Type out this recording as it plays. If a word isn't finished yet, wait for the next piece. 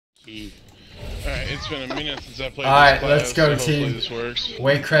Key. Alright, it's been a minute since I played Alright, this class, let's go, so team. this works.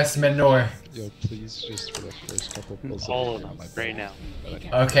 Waycrest Manor. Yo, please, just for the first couple pulls. All of them, right now.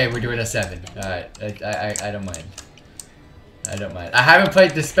 Okay, we're doing a 7. Alright, I don't mind. I don't mind. I haven't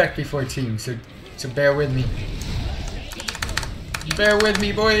played the spec before, team, so bear with me. Bear with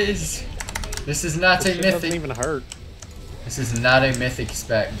me, boys. This is not a mythic. Doesn't even hurt. This is not a mythic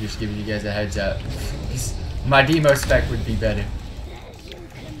spec. Just giving you guys a heads up. My demo spec would be better.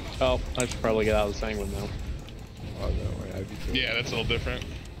 Oh, I should probably get out of the sanguine now. Oh, no, wait, I'd be cool. Yeah, that's a little different.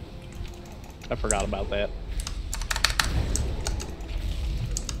 I forgot about that.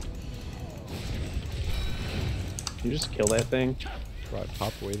 You just kill that thing? Right,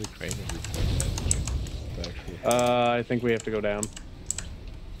 pop away the crane and replace that. Actually. I think we have to go down.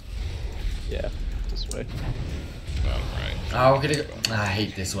 Yeah, this way. Alright. Oh, we're gonna go. I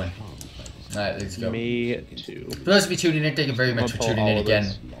hate this one. Alright, let's go. Me too. For those of you tuning in, thank you very much for tuning in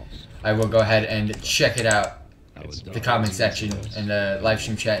again. I will go ahead and check it out, the comment section and the live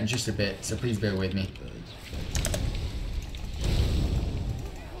stream chat in just a bit, so please bear with me.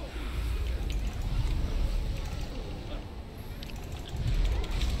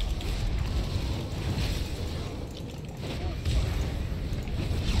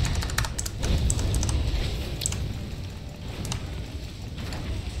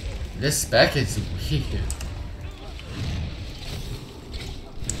 This spec is weird.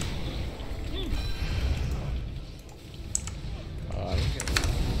 I don't get it.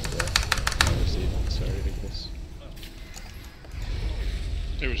 Sorry, ridiculous.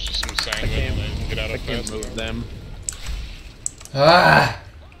 It was just some sanguine and I didn't get out I of can't fast move enough. them. Ah!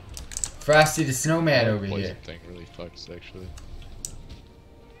 Frosty the Snowman over Poison here. thing really fucks, actually.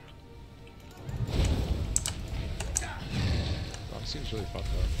 That seems really fucked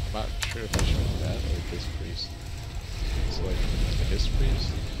up. I'm not sure if I should do that or His Priest. So, like, the His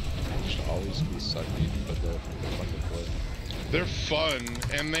Priest should always be sucky, but they're fucking good. They're fun,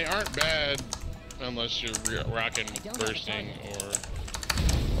 and they aren't bad unless you're rocking bursting or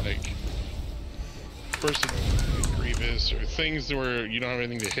like bursting Grievous or things where you don't have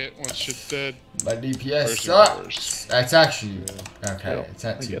anything to hit once shit's dead. My DPS Bursting sucks. burst. That's actually okay. Well, It's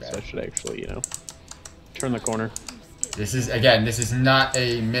not I too guess bad. I should actually, turn the corner. This is this is not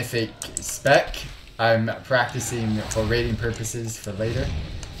a mythic spec. I'm practicing for rating purposes for later.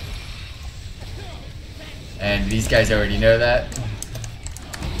 And these guys already know that.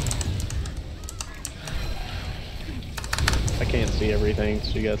 I can't see everything,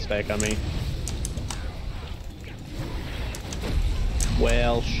 so you gotta stack on me.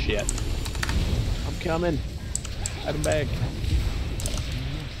 Well, shit. I'm coming. Add him back.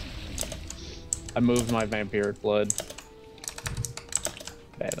 I moved my vampiric blood.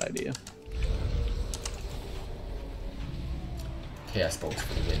 Bad idea. Chaos bolts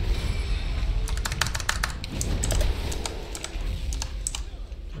for the win.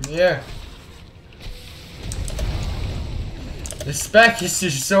 Come here. The spec is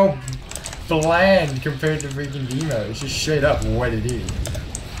just so bland compared to freaking demo. It's just straight up what it is.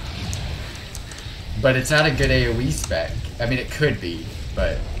 But it's not a good AoE spec. I mean, it could be,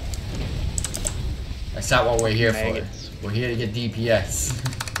 but that's not what we're here Maggots. for. We're here to get DPS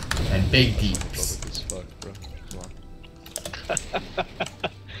and big deeps. Public as fuck, bro. Come on.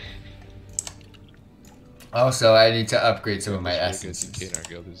 Also, I need to upgrade some of my It's really good essences. DK in our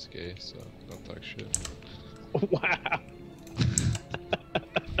guild is gay, so don't talk shit. Wow.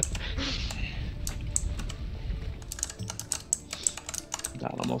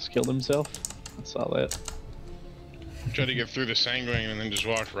 Don almost killed himself. I saw that. Tried to get through the sanguine and then just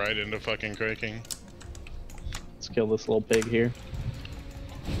walked right into fucking quaking. Let's kill this little pig here.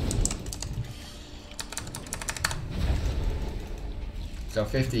 So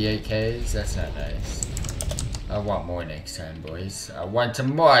 58 Ks, that's not nice. I want more next time, boys. I want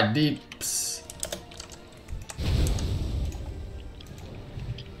some more deeps.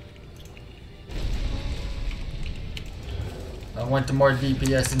 I want some more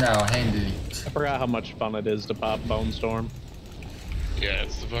DPS now, handily. I forgot how much fun it is to pop Bone Storm. Yeah,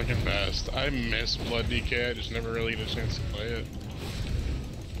 it's the fucking best. I miss Blood DK, I just never really get a chance to play it.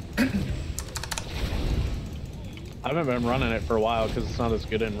 I haven't been running it for a while because it's not as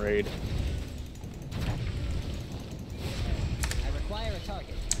good in raid. I require a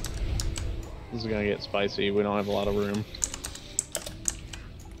target. This is gonna get spicy. We don't have a lot of room.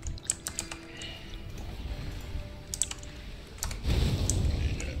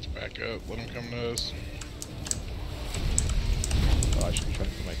 Yeah, it's back up. Let them come to us. Oh, I should be trying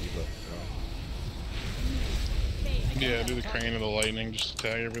to get my debuff. Yeah, do the crane of the lightning just to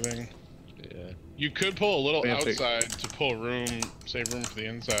tag everything. Yeah. Yeah. You could pull a little We have to- outside to pull room, save room for the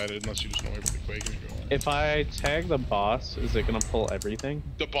inside, unless you just want to wait for the quake to go on. If I tag the boss, is it gonna pull everything?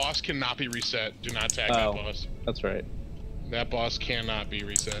 The boss cannot be reset. Do not tag that boss. That's right. That boss cannot be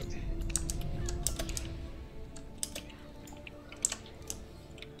reset.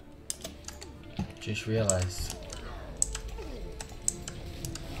 Just realized.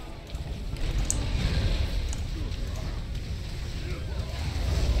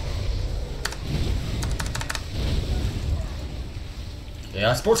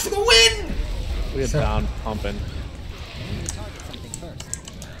 Yeah, sports for the win! We have down pumping. I need to target something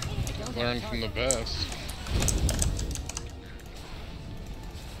first. I don't Learn have a from the target. best.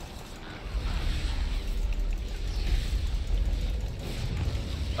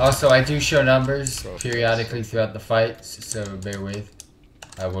 Also, I do show numbers periodically throughout the fights, so bear with.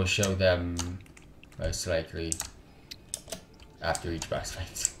 I will show them most likely after each boss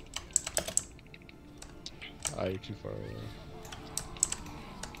fight. Ah, you're too far away.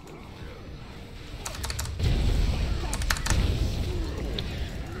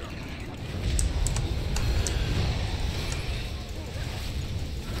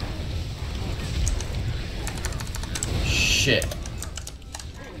 Shit.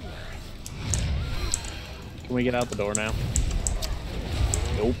 Can we get out the door now?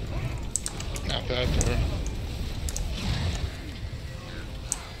 Nope. Not that door.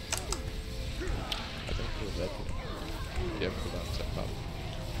 I think we're dead. Yeah, put on set up.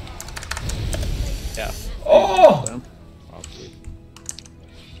 Yeah. Oh! Down. Obviously.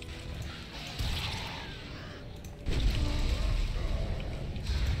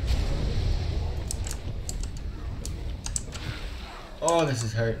 Oh, this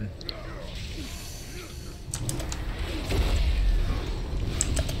is hurting.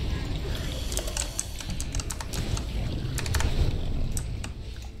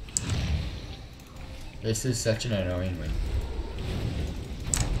 This is such an annoying win.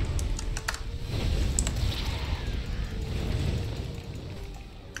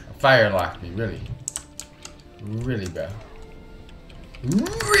 Fire locked me, really. Really, bro.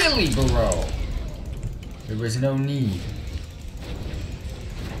 Really, bro. There was no need.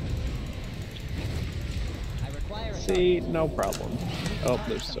 I require a See, no problem. Oh,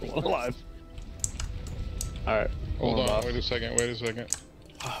 there's still one alive. Alright. Hold one on, off. wait a second, wait a second.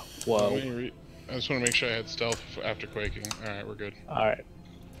 Whoa. I just want to make sure I had stealth after quaking. Alright, we're good. Alright.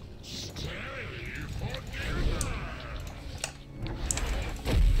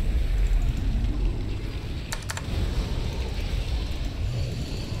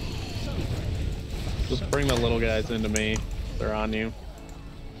 Just bring the little guys into me. They're on you.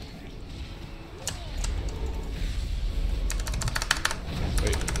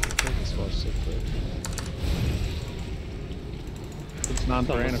 Wait, I think this was so quick. It's not It's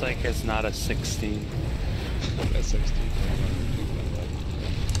almost tyrannical. like it's not a 16. That's 16.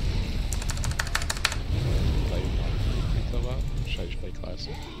 Should I just play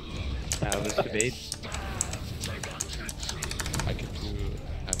classic? That was debate. I can do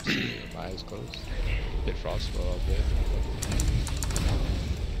MC with my eyes closed. Hit frostbow all day.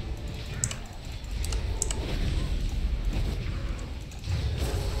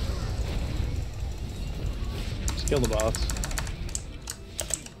 Just kill the boss.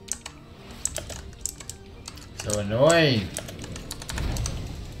 So annoying.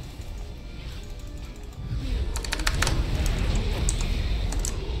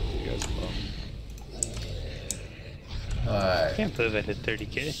 You guys are bum. Alright. Can't believe I did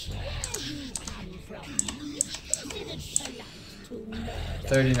 30k.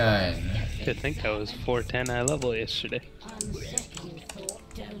 39. I think I was 410 high level yesterday.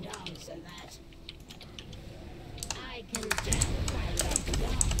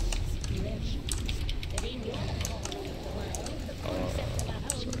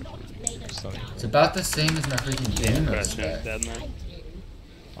 Sorry. It's about the same as my freaking Dynamo Pressure, stat. dead man.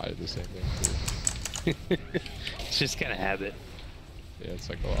 I did the same thing too. It's just kind of habit. Yeah, it's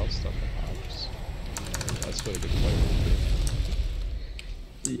like a lot of stuff in hops. That's what a good player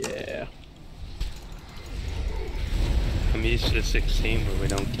would do. Yeah. I'm used to 16 where we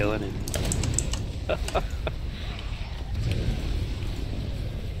don't kill anything.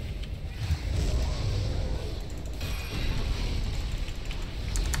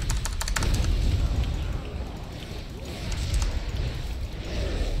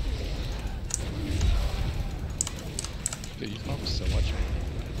 Dude, you talk so much.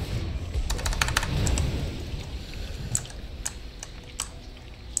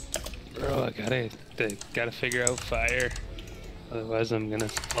 Bro, I gotta figure out fire. Otherwise I'm gonna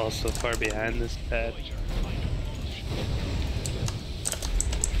fall so far behind this patch.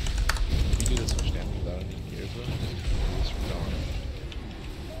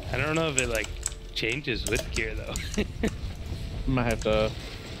 I don't know if it like changes with gear though. I might have to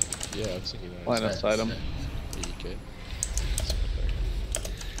Yeah, I'm thinking that. line of sight him. Okay.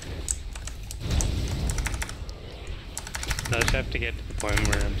 I'll just have to get to the point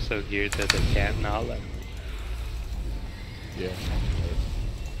where I'm so geared that they can't not let me. Yeah.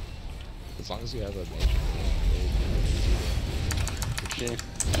 As long as you have a major. Yeah.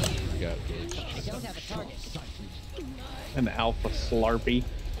 We got gauge. I don't have a target. An alpha slarpy.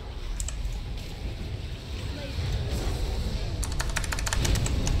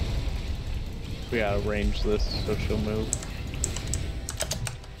 We gotta range this so she'll move.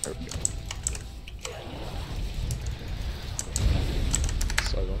 There we go.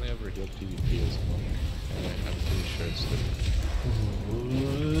 So I've only ever healed PvP as one, and I'm pretty sure it's the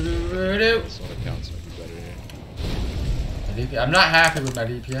this one accounts might be better here. I'm not happy with my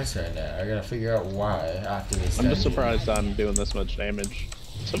DPS right now. I gotta figure out why after this. I'm just dungeon. surprised I'm doing this much damage.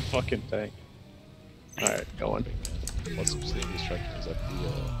 It's a fucking tank. Alright, going. What's some steam destruction? Is that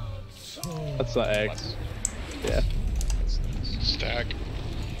the That's the X. Yeah. that's nice. Stack.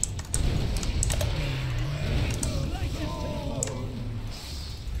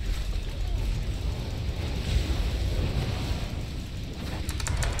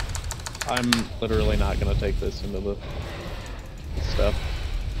 I'm literally not gonna take this into the stuff.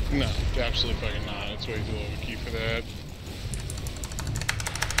 No, absolutely fucking not. It's way too low of a key for that.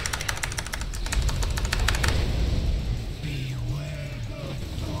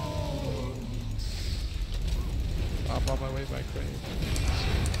 I'm on my way back, right?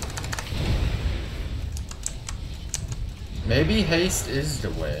 Maybe haste is the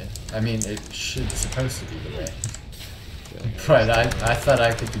way. I mean, it should supposed to be the way. Yeah, But I thought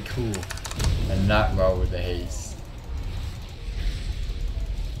I could be cool and not roll with the haste.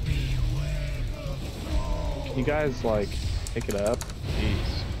 Can you guys like pick it up? Jeez.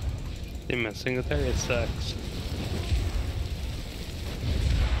 You're messing with her? It sucks.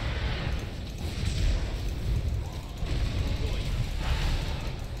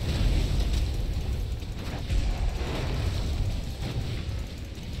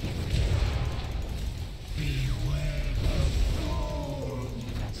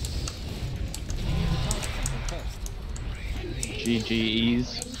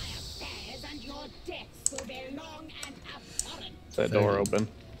 GGEs. Is that door open?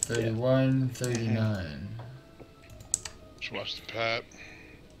 31, 39. Just watch the pat.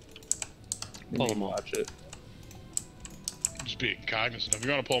 Pull them all. Watch it. Just be cognizant. If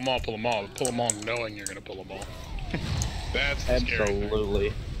you're gonna pull them all, pull them all. But pull them all knowing you're gonna pull them all. That's the scary thing.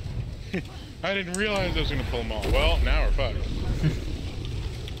 Absolutely. I didn't realize I was gonna pull them all. Well, now we're fucked.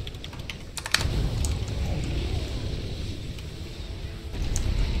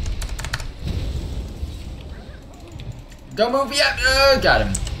 Go move, yeah, got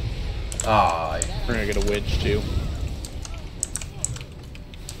him. Aw, We're gonna get a wedge too.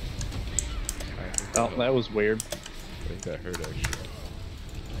 Oh, that was weird. I think that hurt actually.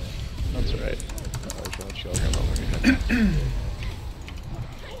 That's right. I was trying to chill over here.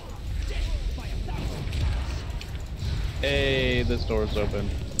 Hey, this door's open.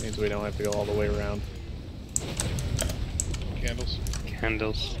 Means we don't have to go all the way around. Candles.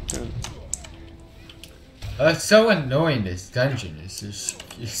 Candles. Yeah. it's so annoying, this dungeon. It's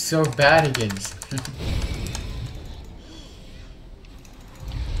so bad against.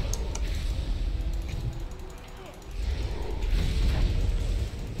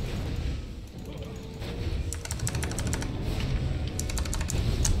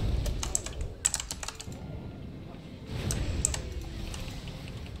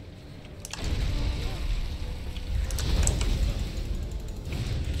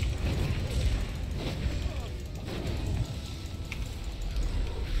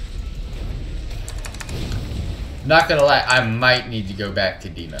 Not gonna lie, I might need to go back to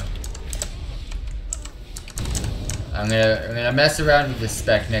demo. I'm gonna mess around with the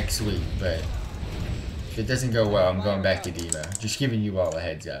spec next week, but if it doesn't go well, I'm going back to demo. Just giving you all a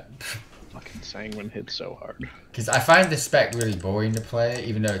heads up. Fucking Sanguine hits so hard. Because I find the spec really boring to play,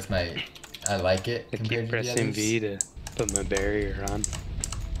 even though it's I like it I compared keep to the pressing others. V to put my barrier on.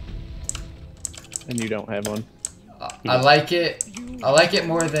 And you don't have one. I like it. I like it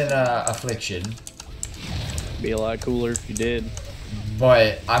more than Affliction, Be a lot cooler if you did.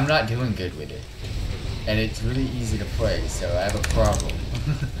 but I'm not doing good with it. And it's really easy to play, so I have a problem.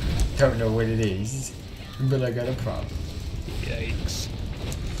 Don't know what it is, but I got a problem. Yikes.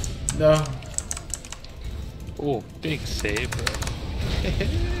 No. Oh, big save, bro.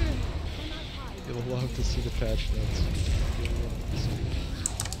 You'll love to see the patch notes.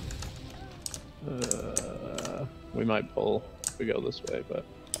 We might pull if we go this way, but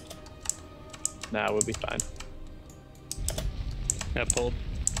Nah, we'll be fine. Got pulled.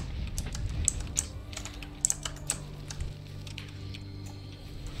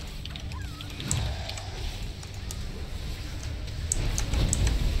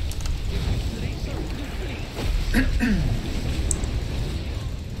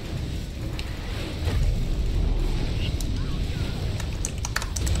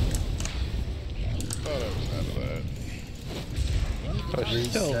 Thought I was out of that. Oh, she's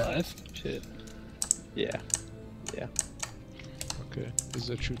still Reset. alive. Shit. Yeah. Yeah. Okay, this is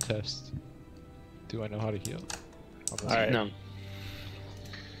a true test. Do I know how to heal? Alright. No.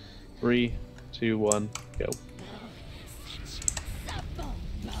 3, 2, 1, go.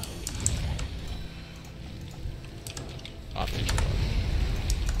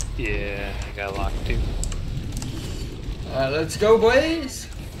 Yeah, I got locked too. Alright, let's go, boys!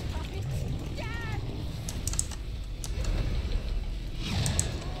 The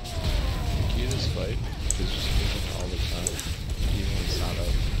key to this fight is just moving all the time, even when it's not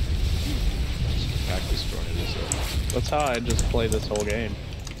up. Just practice throwing it as a... That's how I just play this whole game.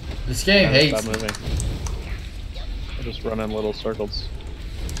 This game I hates stop me. moving. I just run in little circles.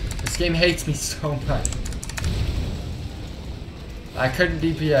 This game hates me so much. I couldn't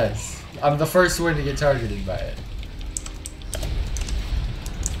DPS. I'm the first one to get targeted by it.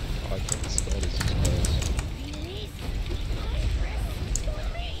 Oh, I can't spell this as well.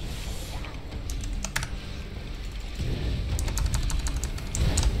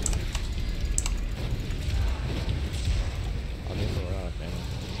 I think we're out of mana.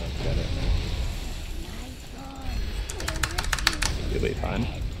 So I get it. You'll be fine.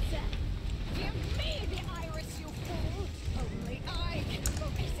 Give me the iris, you fool! Only I can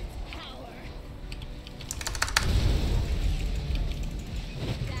focus its power.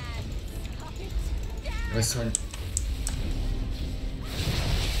 This one.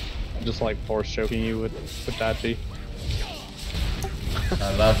 Just like force choking you with Itachi.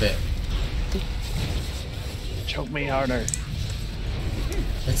 I love it. Choke me harder.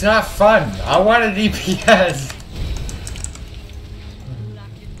 It's not fun. I want a DPS.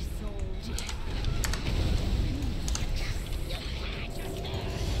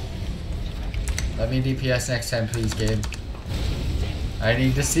 Let me DPS next time, please, game. I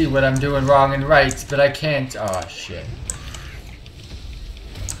need to see what I'm doing wrong and right, but I can't. Oh shit.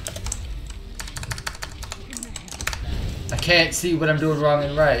 I can't see what I'm doing wrong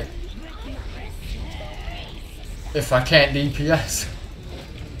and right if I can't DPS.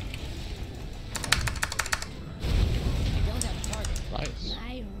 Nice.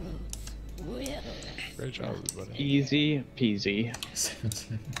 Great job, everybody. Easy peasy.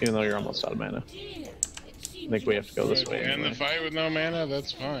 Even though you're almost out of mana. I think we have to go this way. And Anyway. the fight with no mana,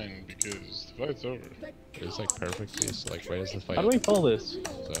 that's fine, because the fight's over. It's like perfectly, so like right as the fight. How do we pull this?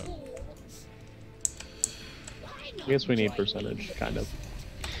 So, I guess we need percentage, kind of.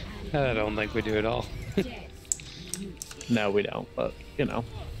 I don't think we do it all. No, we don't, but, you know.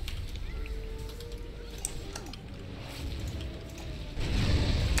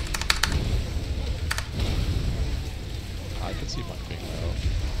 I can see my thing out.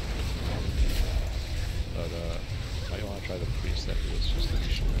 But might want to try the priest that was just to be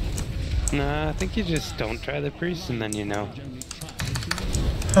sure. Nah, I think you just don't try the priest and then you know.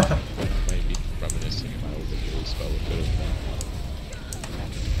 I might be reminiscing about what the Julie spell could have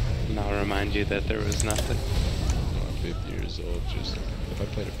been. And I'll remind you that there was nothing. I'm 50 years old, just if I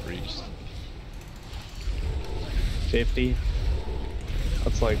played a priest. 50.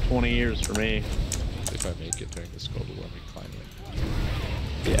 That's like 20 years for me. If I make it during the skull to let me climb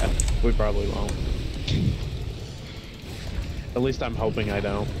it. Yeah, we probably won't. At least I'm hoping I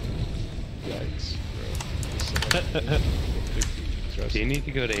don't. Yikes, bro. Do you need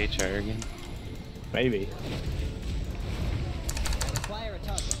to go to HR again? Maybe. Acquire a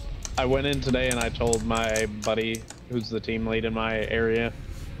target. I went in today and I told my buddy, who's the team lead in my area,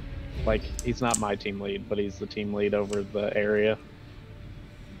 like, he's not my team lead, but he's the team lead over the area.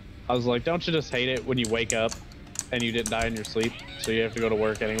 I was like, don't you just hate it when you wake up and you didn't die in your sleep, so you have to go to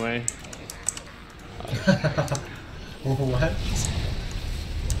work anyway? What?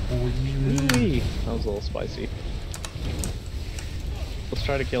 Ooh-wee. That was a little spicy. Let's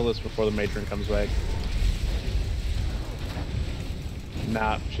try to kill this before the matron comes back.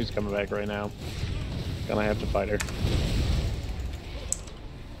 Nah, she's coming back right now. Gonna have to fight her.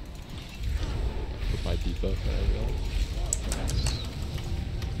 With my debuff that I rolled. Nice.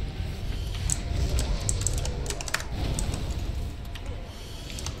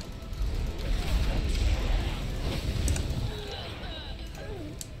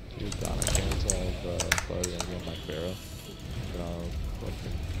 Dude, Donna, I can't tell if Claudia and my Pharaoh.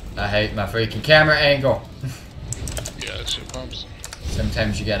 I hate my freaking camera angle. Yeah, that shit pumps.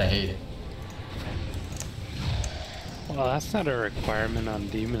 Sometimes you gotta hate it. Well, that's not a requirement on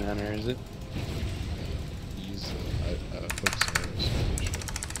Demon Hunter, is it? Use focus arrows.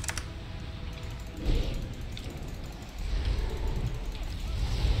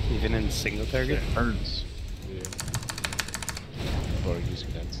 Even in single target? It hurts. Yeah. Or use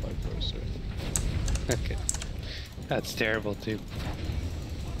condensed light burst. Okay. That's terrible too.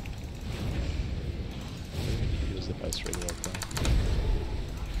 Use the best rated weapon.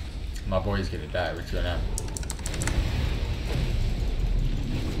 My boy's gonna die. What's going on?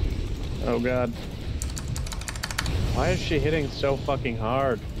 Oh god. Why is she hitting so fucking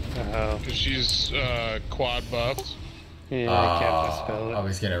hard? Oh. Because she's quad buffed. Yeah, I can't dispel it. I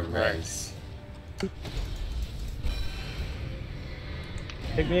was gonna res.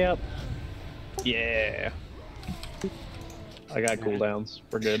 Pick me up. Yeah. I got cooldowns.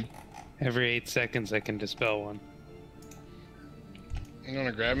 We're good. Every 8 seconds I can dispel one. You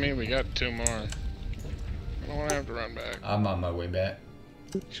wanna grab me? We got 2 more. I don't wanna have to run back. I'm on my way back.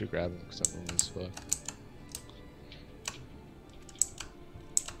 You should grab him because I'm moving as fuck.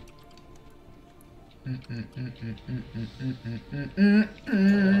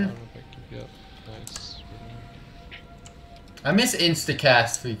 Yep, nice. I miss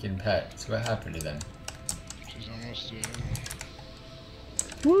Instacast freaking pets. What happened to them? She's almost dead.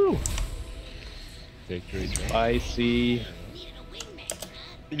 Woo! Victory drink. Spicy.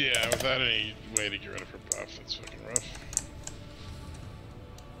 Yeah, without any way to get rid of her buff, that's fucking rough.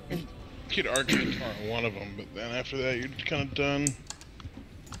 You could argue on one of them, but then after that, you're kind of done.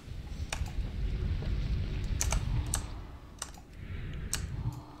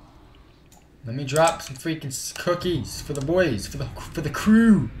 Let me drop some freaking cookies for the boys, for the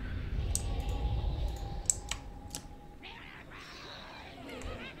crew.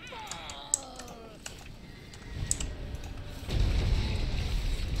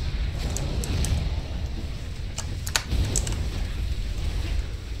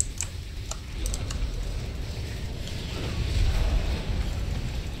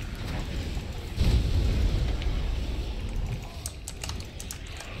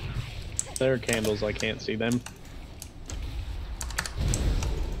 There are candles, I can't see them.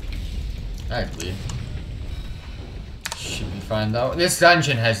 Alright, weird. Should be fine though. This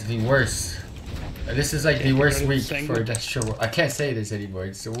dungeon has the worst. This is like the worst week for Industrial. I can't say this anymore.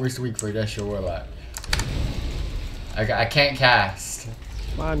 It's the worst week for Industrial Warlock. I can't cast.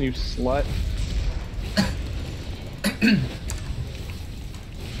 Come on, you slut.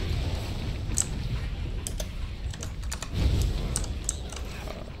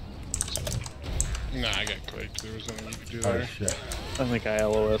 Nah, I got clicked. There was nothing you could do Oh there. shit. I think I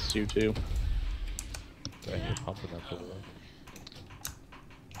LOS'd you too. Dang, you're pumping that full.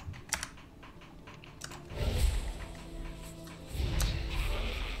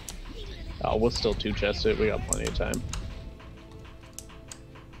 Oh, we'll still 2-chest it. We got plenty of time.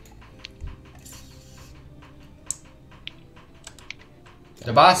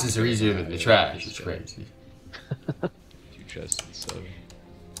 The bosses are easier than the trash. It's crazy. 2 chests and 7.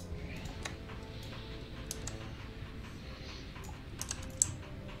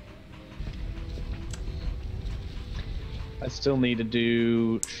 I still need to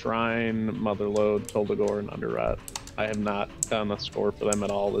do Shrine, Motherlode, Toldagor, and Underrot. I have not done a score for them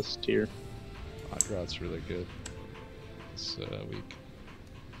at all this tier. Underrot's really good this week.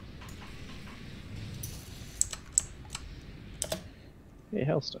 Hey,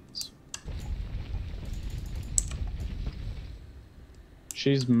 Hellstones.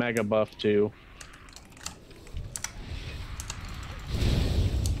 She's mega buff too.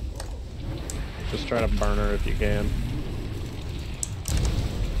 Just try to burn her if you can.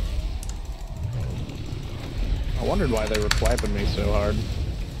 I wondered why they were flapping me so hard.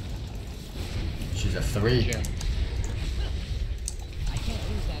 She's a 3. I can't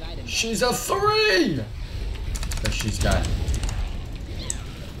use that item. She's a 3! But she's got.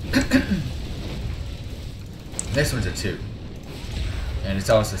 This one's a 2. And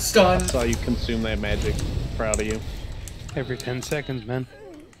it's also stun. I saw you consume that magic. Proud of you. Every 10 seconds, man.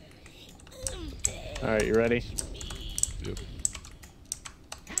 Alright, you ready? Yep.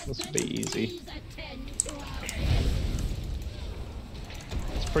 This will be easy.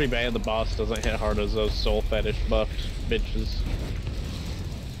 It's pretty bad the boss doesn't hit hard as those soul fetish buffed bitches.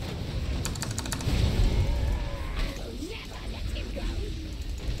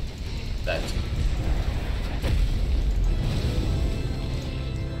 That's.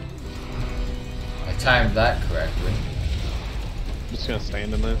 I timed that correctly. I'm just gonna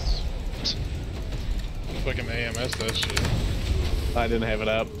stand in this. Fucking AMS that shit. I didn't have it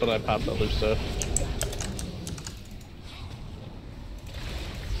out, but I popped other stuff.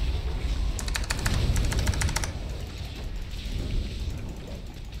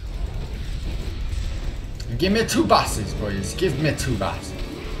 Give me 2 bosses, boys. Give me 2 bosses.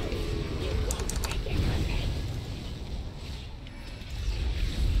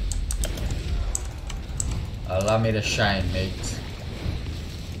 Allow me to shine, mate.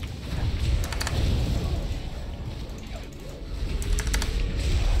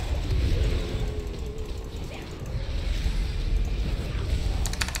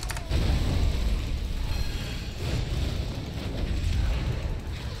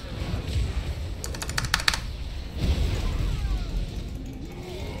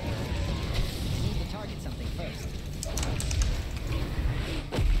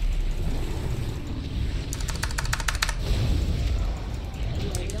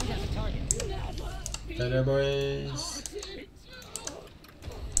 Better boys.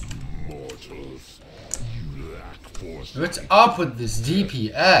 What's up with this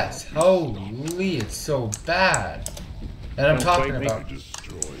DPS? Holy, it's so bad. And I'm talking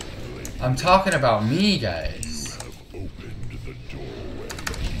about me, guys.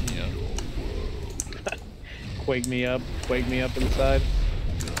 Quake me up inside.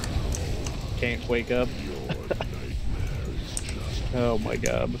 Can't quake up. Oh my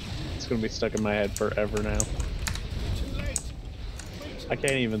god. It's gonna be stuck in my head forever now. I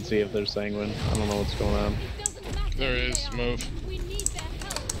can't even see if they're sanguine. I don't know what's going on. There is, move. We need their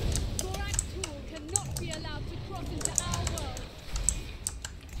help. Gorak Tool cannot be allowed to cross into our world.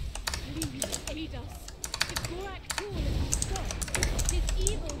 Please aid us. If Gorak Tool is stopped, his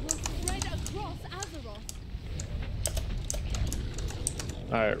evil will spread across Azeroth.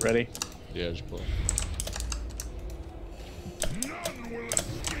 Alright, ready? Yeah, just pull.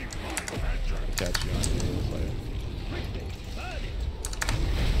 Catch you on the fire.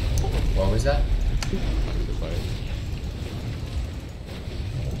 What was that? Under the fire.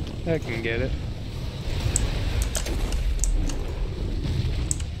 I can get it.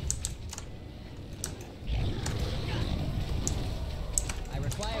 I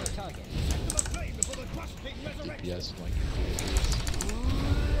require a target. DPS like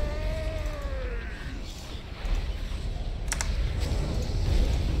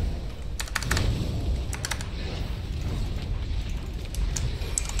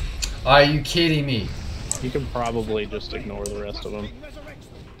Are you kidding me? You can probably just ignore the rest of them.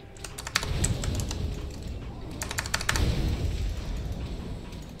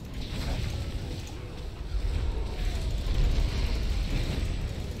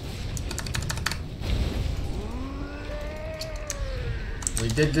 We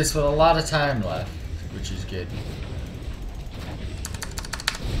did this with a lot of time left, which is good.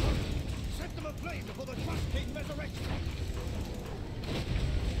 Set them aflame before the Trust King resurrects them.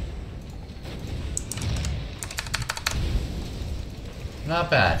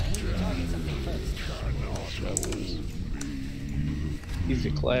 Not bad.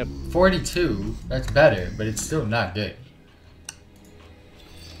 Easy clap. 42, that's better, but it's still not good.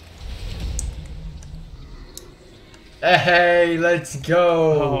 Hey, let's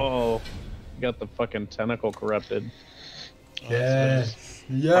go! Oh, got the fucking tentacle corrupted. Yes,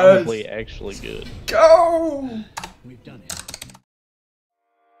 yes! Probably actually good. Go! We've done it.